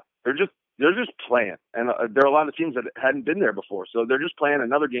 they're just playing, and there are a lot of teams that hadn't been there before, so they're just playing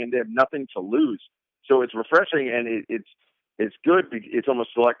another game. They have nothing to lose, so it's refreshing and it's good. It's almost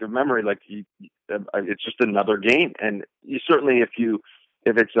selective memory, like it's just another game, and you certainly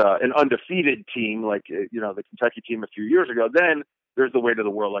if it's an undefeated team like the Kentucky team a few years ago, then there's the weight of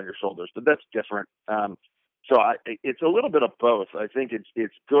the world on your shoulders, but that's different. So it's a little bit of both. I think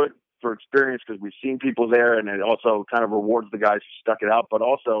it's good for experience because we've seen people there, and it also kind of rewards the guys who stuck it out. But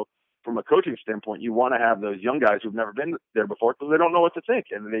also from a coaching standpoint, you want to have those young guys who've never been there before because they don't know what to think,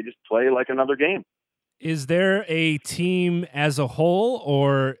 and they just play like another game. Is there a team as a whole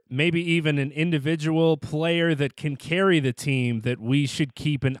or maybe even an individual player that can carry the team that we should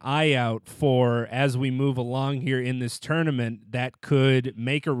keep an eye out for as we move along here in this tournament that could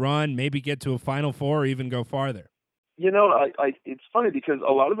make a run, maybe get to a Final Four or even go farther? It's funny because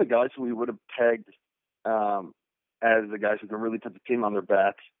a lot of the guys who we would have pegged as the guys who can really put the team on their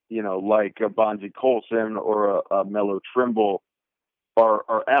backs, like a Bonzi Colson or a Melo Trimble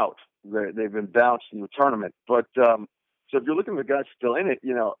are out. They've been bounced in the tournament. But so if you're looking at the guys still in it,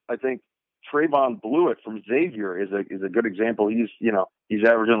 I think Trayvon Blewett from Xavier is a good example. He's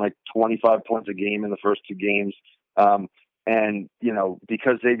averaging like 25 points a game in the first 2 games. And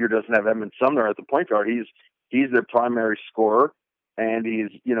because Xavier doesn't have Edmund Sumner at the point guard, he's their primary scorer, and he's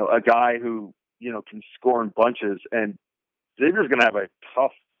a guy who can score in bunches. And Xavier's going to have a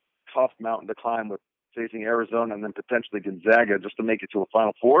tough mountain to climb with facing Arizona and then potentially Gonzaga just to make it to a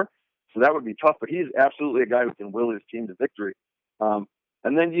Final Four. So that would be tough, but he's absolutely a guy who can will his team to victory. And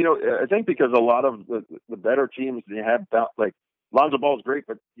then, I think because a lot of the better teams, they have, like, Lonzo Ball is great,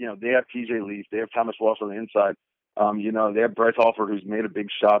 but, they have TJ Leaf, they have Thomas Walsh on the inside. They have Bryce Alford, who's made a big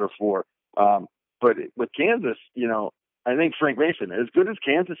shot or 4. But with Kansas, I think Frank Mason, as good as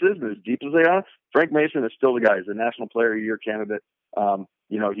Kansas is and as deep as they are, Frank Mason is still the guy. He's a National Player of the Year candidate.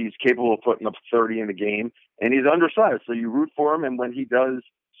 He's capable of putting up 30 in a game, and he's undersized. So you root for him, and when he does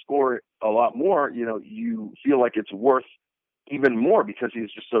score a lot more, you feel like it's worth even more because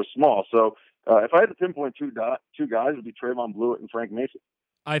he's just so small. So if I had to pinpoint two guys, it would be Trayvon Blewett and Frank Mason.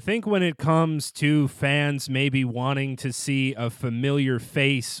 I think when it comes to fans maybe wanting to see a familiar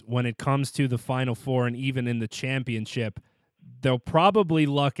face when it comes to the Final Four and even in the championship, they'll probably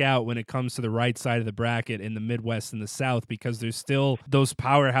luck out when it comes to the right side of the bracket in the Midwest and the South, because there's still those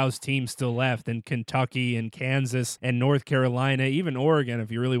powerhouse teams still left in Kentucky and Kansas and North Carolina, even Oregon,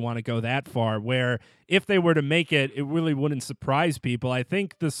 if you really want to go that far, where if they were to make it, it really wouldn't surprise people. I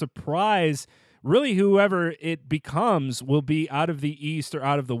think the surprise, really whoever it becomes, will be out of the East or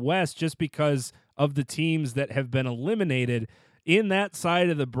out of the West, just because of the teams that have been eliminated in that side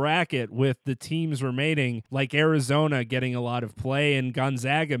of the bracket, with the teams remaining, like Arizona getting a lot of play and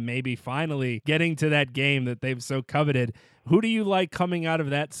Gonzaga maybe finally getting to that game that they've so coveted. Who do you like coming out of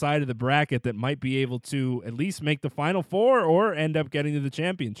that side of the bracket that might be able to at least make the Final Four or end up getting to the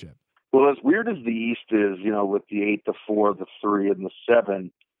championship? Well, as weird as the East is, with the 8, the 4, the 3, and the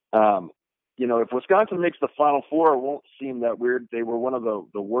 7, if Wisconsin makes the Final Four, it won't seem that weird. They were one of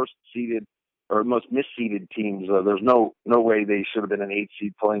the worst seeded or most misseeded teams. There's no way they should have been an 8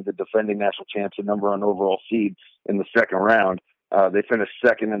 seed playing the defending national champs and number 1 overall seed in the second round. They finished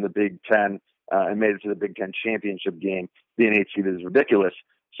second in the Big Ten and made it to the Big Ten championship game. Being 8 seed is ridiculous.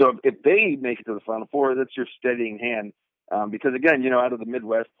 So if they make it to the Final Four, that's your steadying hand. Because again, out of the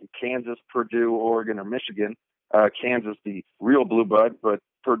Midwest, Kansas, Purdue, Oregon, or Michigan. Kansas, the real blue blood, but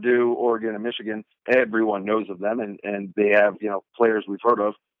Purdue, Oregon, and Michigan, everyone knows of them, and they have players we've heard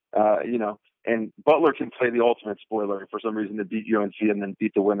of. And Butler can play the ultimate spoiler for some reason to beat UNC and then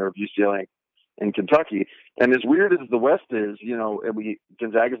beat the winner of UCLA and Kentucky. And as weird as the West is,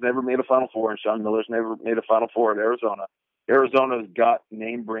 Gonzaga's never made a Final Four, and Sean Miller's never made a Final Four at Arizona. Arizona's got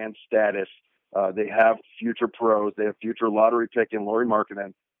name brand status. They have future pros. They have future lottery pick in Lauri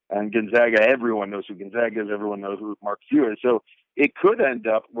Markkanen. And Gonzaga, everyone knows who Gonzaga is. Everyone knows who Mark Few is. So it could end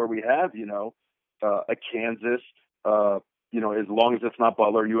up where we have, a Kansas, as long as it's not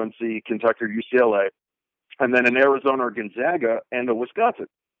Butler, UNC, Kentucky, or UCLA, and then an Arizona or Gonzaga and a Wisconsin.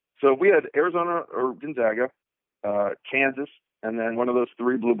 So if we had Arizona or Gonzaga, Kansas, and then one of those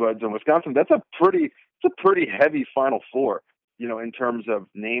 3 blue bloods in Wisconsin, it's a pretty heavy Final Four, in terms of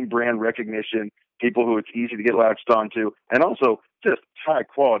name brand recognition, people who it's easy to get latched onto, and also just high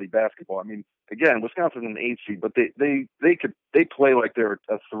quality basketball. I mean, again, Wisconsin's an 8 seed, but they play like they're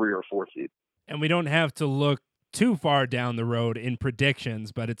a 3 or 4 seed. And we don't have to look too far down the road in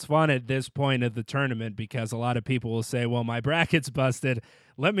predictions, but it's fun at this point of the tournament because a lot of people will say, well, my bracket's busted.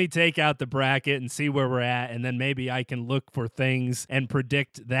 Let me take out the bracket and see where we're at, and then maybe I can look for things and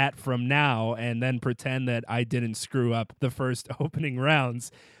predict that from now and then pretend that I didn't screw up the first opening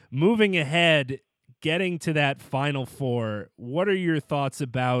rounds. Moving ahead, getting to that Final Four, what are your thoughts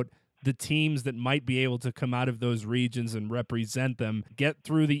about the teams that might be able to come out of those regions and represent them, get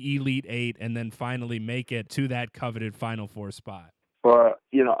through the Elite Eight, and then finally make it to that coveted Final Four spot? Well,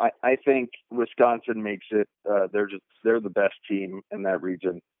 I think Wisconsin makes it. They're the best team in that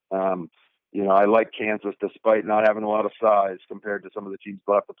region. I like Kansas despite not having a lot of size compared to some of the teams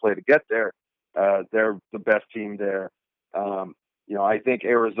they'll have to play to get there. They're the best team there. I think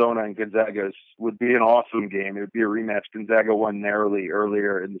Arizona and Gonzaga would be an awesome game. It would be a rematch. Gonzaga won narrowly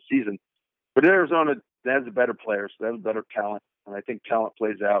earlier in the season. But Arizona has better players. They have better talent. And I think talent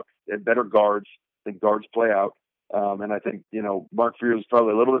plays out. They have better guards. I think guards play out. And I think, Mark Few is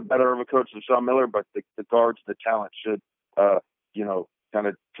probably a little bit better of a coach than Sean Miller, but the guards, the talent should, kind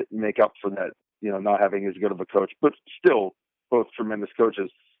of make up for that, not having as good of a coach. But still, both tremendous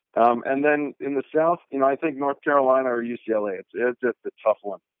coaches. And then in the South, I think North Carolina or UCLA. It's just a tough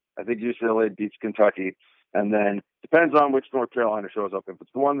one. I think UCLA beats Kentucky, and then depends on which North Carolina shows up. If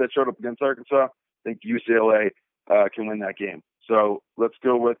it's the one that showed up against Arkansas, I think UCLA can win that game. So let's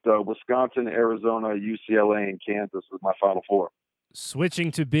go with Wisconsin, Arizona, UCLA, and Kansas as my Final Four.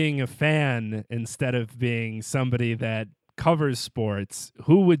 Switching to being a fan instead of being somebody that covers sports,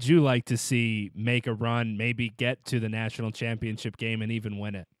 who would you like to see make a run, maybe get to the national championship game and even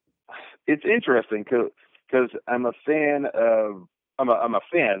win it? It's interesting because I'm a fan of I'm a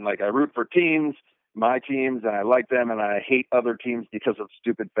fan. Like I root for my teams, and I like them, and I hate other teams because of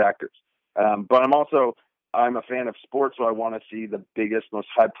stupid factors. But I'm a fan of sports, so I want to see the biggest, most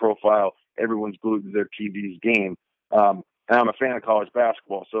high profile, everyone's glued to their TV's game. And I'm a fan of college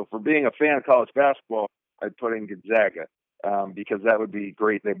basketball. So for being a fan of college basketball, I'd put in Gonzaga because that would be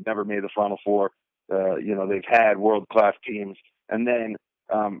great. They've never made the Final Four. they've had world-class teams. And then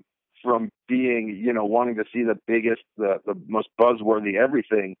from being, wanting to see the biggest, the most buzzworthy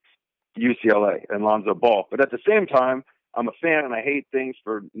everything, UCLA and Lonzo Ball. But at the same time, I'm a fan and I hate things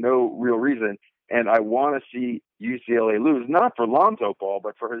for no real reason. And I want to see UCLA lose, not for Lonzo Ball,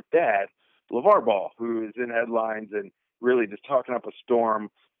 but for his dad, LeVar Ball, who is in headlines and really just talking up a storm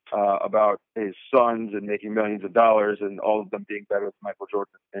about his sons and making millions of dollars and all of them being better with Michael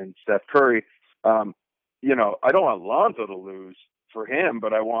Jordan and Steph Curry. I don't want Lonzo to lose for him,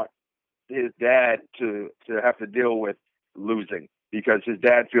 but I want his dad to have to deal with losing because his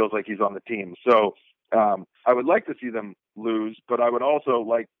dad feels like he's on the team. So I would like to see them lose, but I would also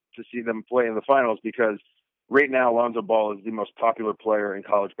like to see them play in the finals because right now Lonzo Ball is the most popular player in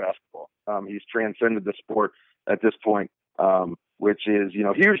college basketball. He's transcended the sport at this point, which is,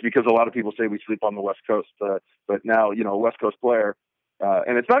 huge because a lot of people say we sleep on the West Coast. But now, a West Coast player,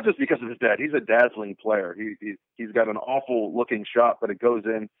 and it's not just because of his dad. He's a dazzling player. He's got an awful looking shot, but it goes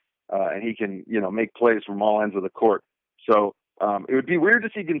in, and he can, make plays from all ends of the court. So it would be weird to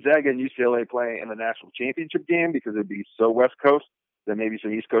see Gonzaga and UCLA play in the national championship game because it'd be so West Coast that maybe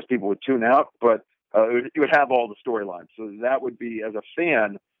some East Coast people would tune out, but it would have all the storylines. So that would be, as a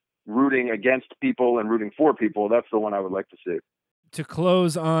fan, rooting against people and rooting for people. That's the one I would like to see. To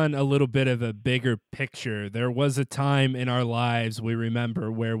close on a little bit of a bigger picture, there was a time in our lives, we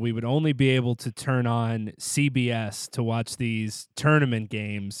remember, where we would only be able to turn on CBS to watch these tournament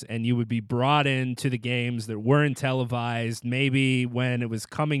games, and you would be brought into the games that weren't televised. Maybe when it was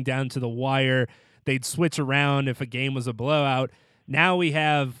coming down to the wire, they'd switch around if a game was a blowout. Now we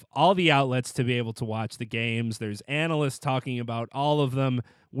have all the outlets to be able to watch the games. There's analysts talking about all of them.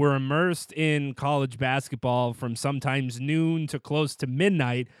 We're immersed in college basketball from sometimes noon to close to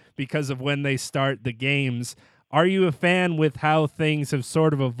midnight because of when they start the games. Are you a fan with how things have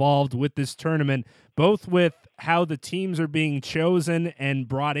sort of evolved with this tournament, both with how the teams are being chosen and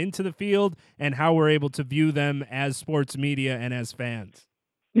brought into the field and how we're able to view them as sports media and as fans?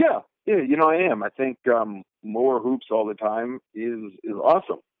 Yeah, I am. I think more hoops all the time is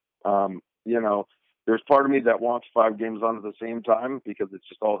awesome. There's part of me that wants 5 games on at the same time because it's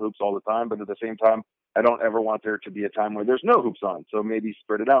just all hoops all the time. But at the same time, I don't ever want there to be a time where there's no hoops on. So maybe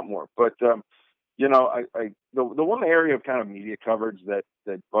spread it out more. But, the one area of kind of media coverage that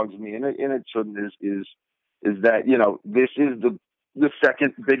bugs me, and it shouldn't, is that, this is the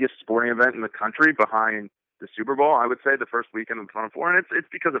second biggest sporting event in the country behind the Super Bowl. I would say the first weekend of the Final Four. And it's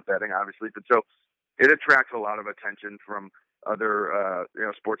because of betting, obviously. But so it attracts a lot of attention from other,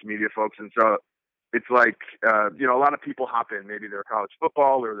 sports media folks. And so it's like, a lot of people hop in. Maybe they're college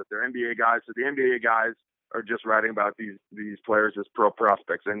football or that they're NBA guys. So the NBA guys are just writing about these players as pro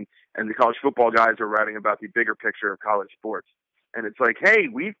prospects. And the college football guys are writing about the bigger picture of college sports. And it's like, hey,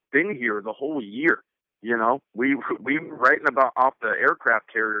 we've been here the whole year. We were writing about off the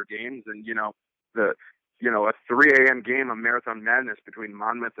aircraft carrier games and, a 3 a.m. game of Marathon Madness between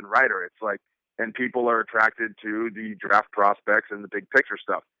Monmouth and Ryder. It's like, and people are attracted to the draft prospects and the big picture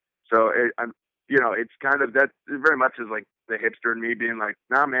stuff. So it's kind of that very much is like the hipster in me being like,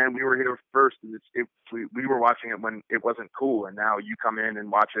 nah, man, we were here first. And we were watching it when it wasn't cool. And now you come in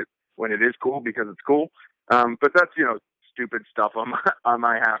and watch it when it is cool because it's cool. But that's, stupid stuff on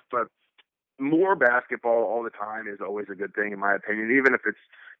my half. But more basketball all the time is always a good thing, in my opinion, even if it's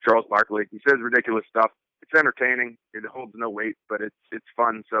Charles Barkley. He says ridiculous stuff. It's entertaining. It holds no weight, but it's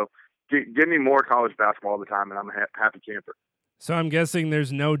fun. So give me more college basketball all the time, and I'm a happy camper. So I'm guessing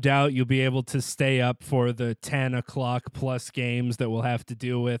there's no doubt you'll be able to stay up for the 10 o'clock plus games that we'll have to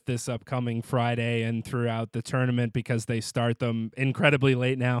deal with this upcoming Friday and throughout the tournament because they start them incredibly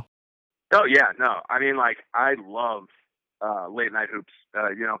late now. Oh, yeah, no. I mean, I love late night hoops.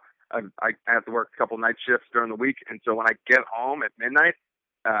 I have to work a couple night shifts during the week, and so when I get home at midnight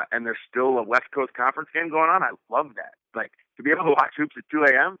and there's still a West Coast Conference game going on, I love that. To be able to watch hoops at 2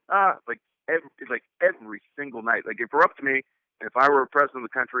 a.m., every single night. If it were up to me, if I were president of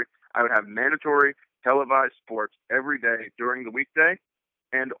the country, I would have mandatory televised sports every day during the weekday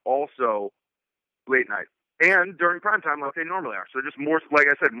and also late night and during prime time like they normally are. So just more, like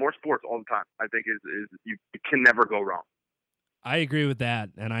I said, more sports all the time. I think is you can never go wrong. I agree with that,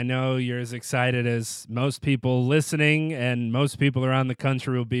 and I know you're as excited as most people listening and most people around the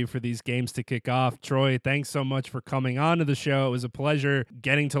country will be for these games to kick off. Troy, thanks so much for coming on to the show. It was a pleasure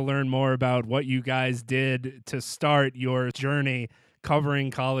getting to learn more about what you guys did to start your journey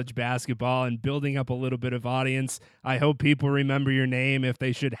covering college basketball and building up a little bit of audience. I hope people remember your name if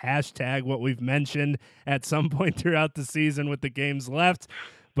they should hashtag what we've mentioned at some point throughout the season with the games left.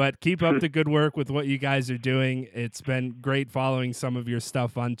 But keep up the good work with what you guys are doing. It's been great following some of your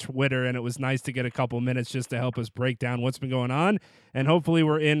stuff on Twitter, and it was nice to get a couple minutes just to help us break down what's been going on. And hopefully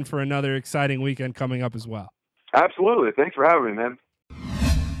we're in for another exciting weekend coming up as well. Absolutely. Thanks for having me, man.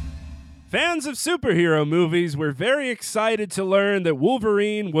 Fans of superhero movies were very excited to learn that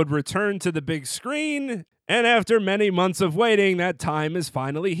Wolverine would return to the big screen, and after many months of waiting, that time is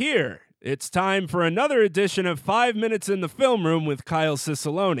finally here. It's time for another edition of 5 Minutes in the Film Room with Kyle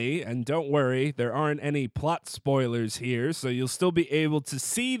Cicilline, and don't worry, there aren't any plot spoilers here, so you'll still be able to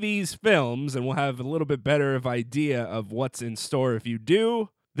see these films, and we'll have a little bit better of idea of what's in store if you do.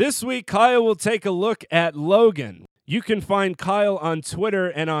 This week, Kyle will take a look at Logan. You can find Kyle on Twitter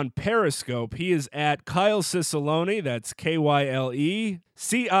and on Periscope. He is at Kyle Cicilline, that's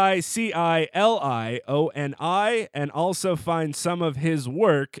KyleCicilioni, and also find some of his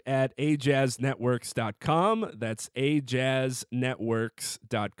work at ajaznetworks.com. That's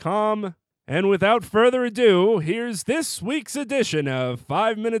ajaznetworks.com. And without further ado, here's this week's edition of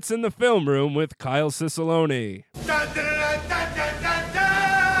 5 Minutes in the Film Room with Kyle Cicilline.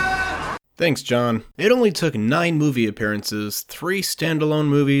 Thanks, John. It only took 9 movie appearances, 3 standalone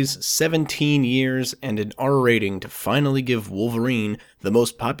movies, 17 years, and an R rating to finally give Wolverine, the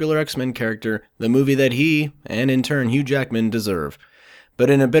most popular X-Men character, the movie that he, and in turn Hugh Jackman, deserve.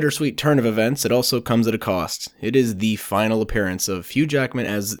 But in a bittersweet turn of events, it also comes at a cost. It is the final appearance of Hugh Jackman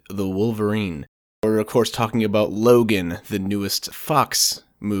as the Wolverine. We're of course talking about Logan, the newest Fox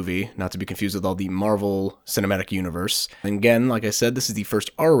movie, not to be confused with all the Marvel Cinematic Universe. And again, like I said, this is the first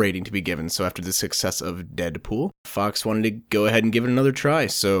R rating to be given, so after the success of Deadpool, Fox wanted to go ahead and give it another try,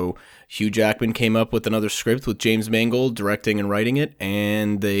 so Hugh Jackman came up with another script with James Mangold directing and writing it,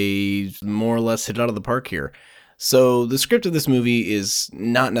 and they more or less hit it out of the park here. So the script of this movie is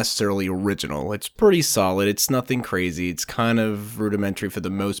not necessarily original. It's pretty solid. It's nothing crazy. It's kind of rudimentary for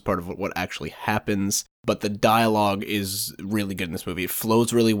the most part of what actually happens. But the dialogue is really good in this movie. It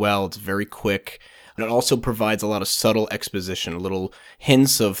flows really well. It's very quick. And it also provides a lot of subtle exposition, little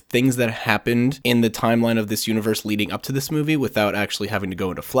hints of things that happened in the timeline of this universe leading up to this movie without actually having to go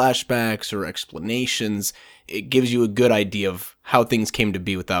into flashbacks or explanations. It gives you a good idea of how things came to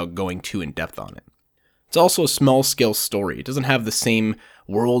be without going too in depth on it. It's also a small-scale story. It doesn't have the same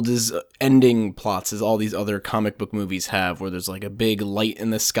world-ending plots as all these other comic book movies have, where there's like a big light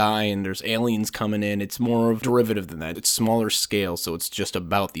in the sky and there's aliens coming in. It's more of derivative than that. It's smaller scale, so it's just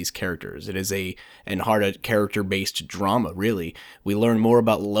about these characters. It is a character-based drama, really. We learn more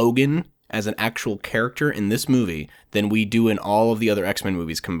about Logan as an actual character in this movie than we do in all of the other X-Men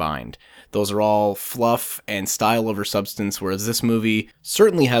movies combined. Those are all fluff and style over substance, whereas this movie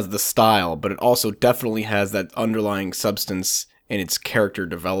certainly has the style, but it also definitely has that underlying substance in its character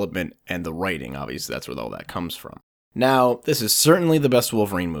development and the writing. Obviously, that's where all that comes from. Now, this is certainly the best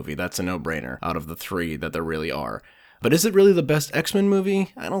Wolverine movie. That's a no-brainer out of the 3 that there really are. But is it really the best X-Men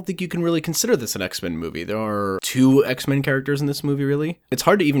movie? I don't think you can really consider this an X-Men movie. There are 2 X-Men characters in this movie, really. It's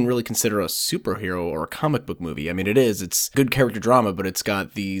hard to even really consider a superhero or a comic book movie. I mean, it is. It's good character drama, but it's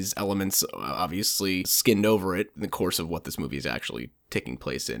got these elements obviously skinned over it in the course of what this movie is actually taking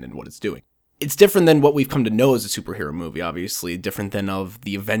place in and what it's doing. It's different than what we've come to know as a superhero movie, obviously. Different than of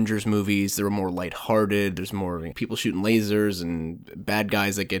the Avengers movies. They're more lighthearted. There's more people shooting lasers and bad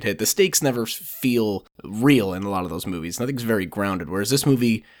guys that get hit. The stakes never feel real in a lot of those movies. Nothing's very grounded. Whereas this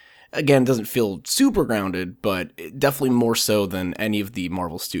movie, again, doesn't feel super grounded, but definitely more so than any of the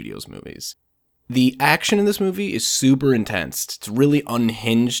Marvel Studios movies. The action in this movie is super intense. It's really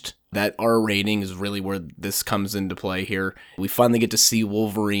unhinged. That R rating is really where this comes into play here. We finally get to see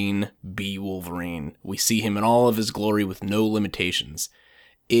Wolverine be Wolverine. We see him in all of his glory with no limitations.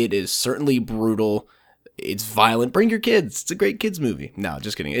 It is certainly brutal. It's violent. Bring your kids. It's a great kids movie. No,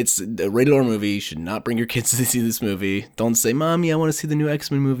 just kidding. It's a rated R movie. You should not bring your kids to see this movie. Don't say, Mommy, I want to see the new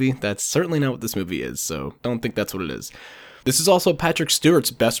X-Men movie. That's certainly not what this movie is, so don't think that's what it is. This is also Patrick Stewart's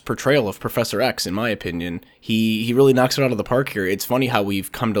best portrayal of Professor X, in my opinion. He really knocks it out of the park here. It's funny how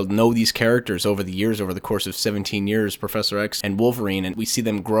we've come to know these characters over the years, over the course of 17 years, Professor X and Wolverine, and we see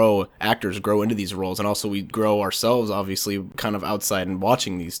them grow, actors grow into these roles, and also we grow ourselves, obviously, kind of outside and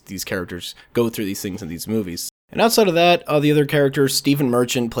watching these characters go through these things in these movies. And outside of that, the other characters, Stephen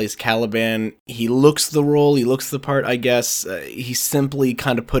Merchant plays Caliban. He looks the role, he looks the part, I guess. He's simply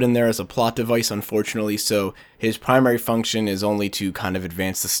kind of put in there as a plot device, unfortunately, so his primary function is only to kind of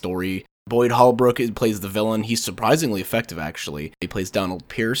advance the story. Boyd Holbrook plays the villain. He's surprisingly effective, actually. He plays Donald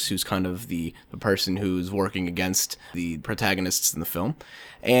Pierce, who's kind of the person who's working against the protagonists in the film.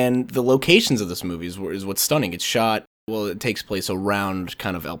 And the locations of this movie is what's stunning. It's shot Well, it takes place around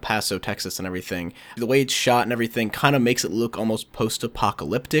kind of El Paso, Texas and everything. The way it's shot and everything kind of makes it look almost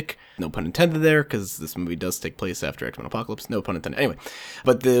post-apocalyptic. No pun intended there, because this movie does take place after X-Men Apocalypse. No pun intended. Anyway,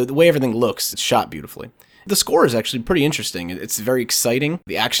 but the way everything looks, it's shot beautifully. The score is actually pretty interesting. It's very exciting.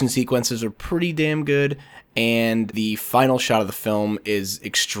 The action sequences are pretty damn good, and the final shot of the film is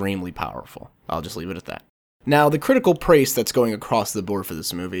extremely powerful. I'll just leave it at that. Now, the critical praise that's going across the board for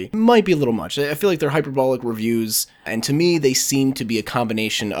this movie might be a little much. I feel like they're hyperbolic reviews, and to me, they seem to be a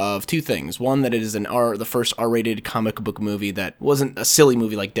combination of two things. One, that it is the first R-rated comic book movie that wasn't a silly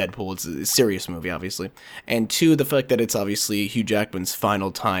movie like Deadpool. It's a serious movie, obviously. And two, the fact that it's obviously Hugh Jackman's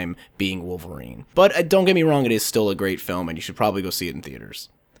final time being Wolverine. But don't get me wrong, it is still a great film, and you should probably go see it in theaters.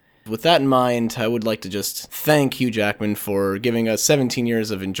 With that in mind, I would like to just thank Hugh Jackman for giving us 17 years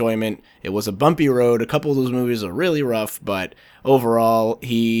of enjoyment. It was a bumpy road. A couple of those movies are really rough, but overall,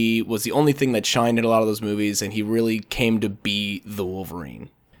 he was the only thing that shined in a lot of those movies, and he really came to be the Wolverine.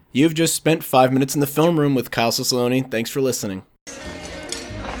 You've just spent 5 minutes in the film room with Kyle Cicilline. Thanks for listening.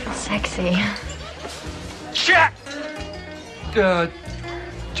 Sexy. Check!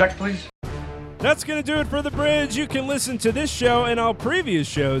 Check, please. That's going to do it for The Bridge. You can listen to this show and all previous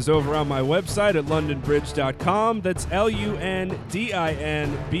shows over on my website at londonbridge.com. That's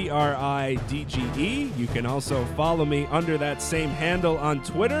LUNDINBRIDGE. You can also follow me under that same handle on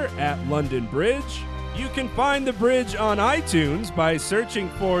Twitter at LondonBridge. You can find The Bridge on iTunes by searching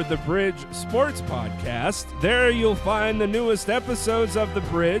for The Bridge Sports Podcast. There you'll find the newest episodes of The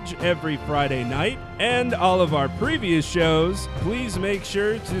Bridge every Friday night and all of our previous shows. Please make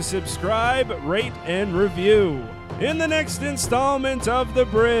sure to subscribe, rate, and review. In the next installment of The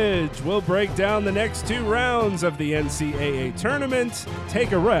Bridge, we'll break down the next 2 rounds of the NCAA Tournament,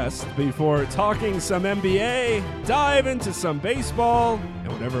 take a rest before talking some NBA, dive into some baseball,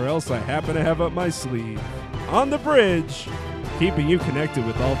 and whatever else I happen to have up my sleeve. On The Bridge, keeping you connected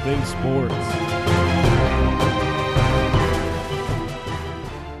with all things sports.